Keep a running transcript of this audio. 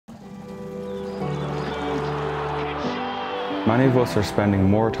Many of us are spending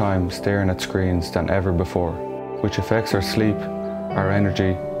more time staring at screens than ever before, which affects our sleep, our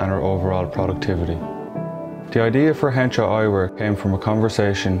energy and our overall productivity. The idea for Henshaw Eyewear came from a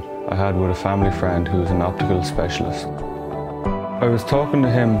conversation I had with a family friend who is an optical specialist. I was talking to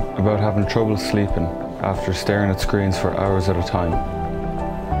him about having trouble sleeping after staring at screens for hours at a time.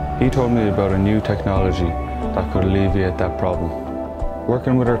 He told me about a new technology that could alleviate that problem.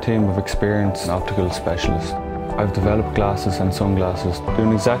 Working with our team of experienced optical specialists, I've developed glasses and sunglasses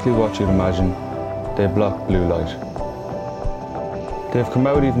doing exactly what you'd imagine. They block blue light. They've come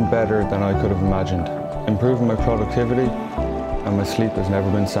out even better than I could have imagined, improving my productivity, and my sleep has never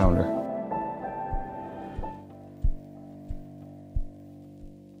been sounder.